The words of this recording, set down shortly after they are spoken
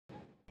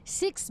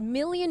$6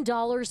 million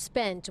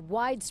spent,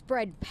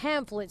 widespread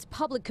pamphlets,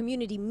 public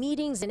community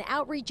meetings, and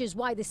outreach is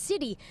why the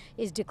city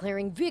is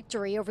declaring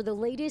victory over the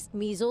latest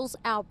measles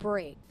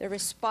outbreak. The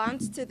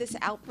response to this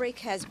outbreak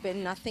has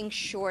been nothing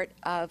short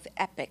of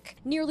epic.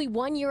 Nearly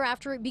 1 year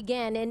after it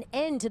began, an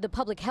end to the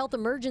public health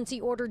emergency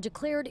order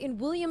declared in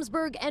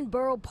Williamsburg and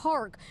Borough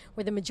Park,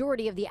 where the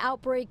majority of the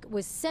outbreak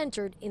was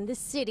centered in the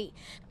city.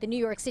 The New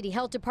York City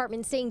Health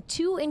Department saying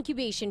 2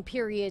 incubation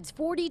periods,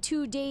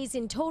 42 days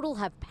in total,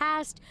 have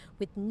passed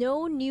with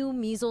no new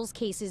measles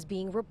cases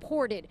being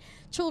reported.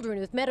 Children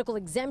with medical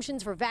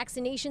exemptions for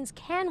vaccinations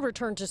can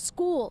return to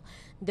school,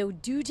 though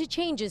due to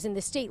changes in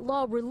the state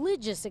law,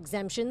 religious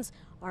exemptions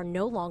are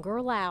no longer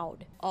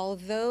allowed.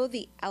 Although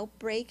the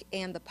outbreak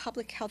and the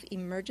public health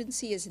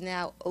emergency is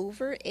now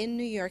over in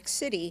New York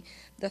City,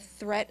 the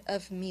threat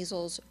of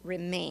measles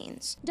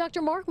remains.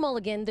 Dr. Mark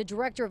Mulligan, the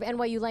director of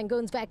NYU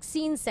Langone's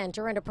Vaccine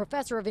Center and a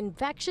professor of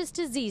infectious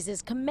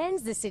diseases,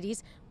 commends the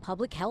city's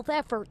public health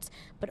efforts,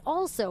 but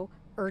also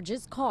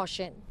urges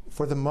caution.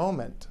 For the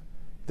moment,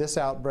 this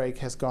outbreak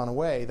has gone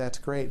away. That's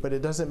great, but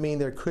it doesn't mean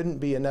there couldn't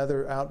be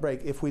another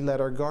outbreak if we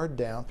let our guard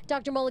down.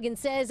 Dr. Mulligan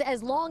says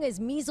as long as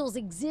measles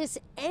exists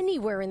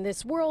anywhere in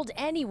this world,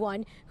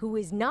 anyone who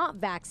is not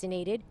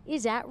vaccinated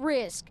is at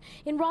risk.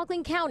 In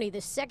Rockland County,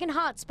 the second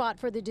hotspot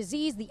for the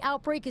disease, the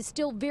outbreak is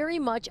still very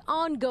much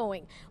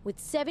ongoing, with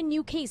 7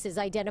 new cases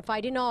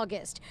identified in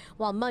August.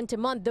 While month to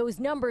month, those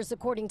numbers,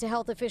 according to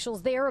health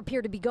officials there,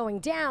 appear to be going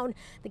down,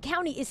 the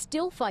county is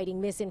still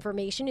fighting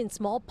misinformation in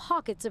small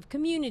pockets of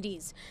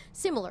communities,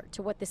 similar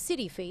to what the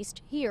city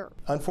faced here.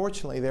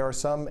 Unfortunately, there are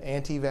some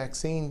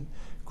anti-vaccine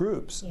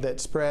groups that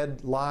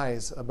spread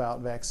lies about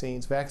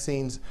vaccines.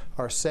 Vaccines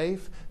are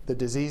safe, the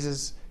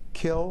diseases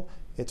kill.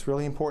 It's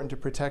really important to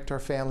protect our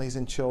families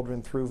and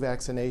children through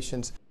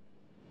vaccinations.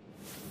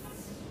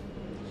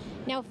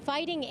 Now,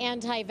 fighting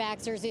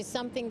anti-vaxxers is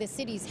something the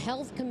city's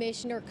health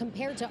commissioner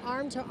compared to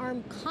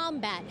arm-to-arm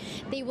combat.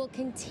 They will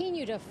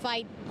continue to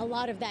fight a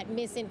lot of that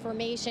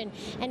misinformation.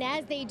 And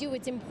as they do,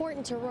 it's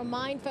important to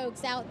remind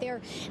folks out there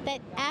that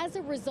as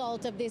a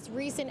result of this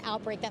recent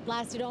outbreak that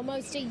lasted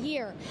almost a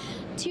year,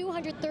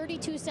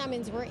 232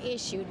 summons were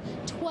issued,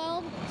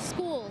 12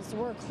 schools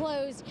were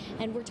closed,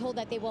 and we're told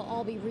that they will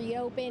all be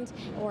reopened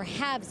or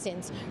have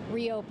since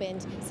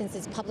reopened since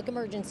this public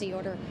emergency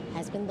order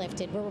has been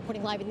lifted. We're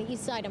reporting live in the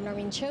East Side. I'm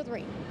Noreen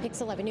Chaudhry,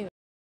 Pix 11 News.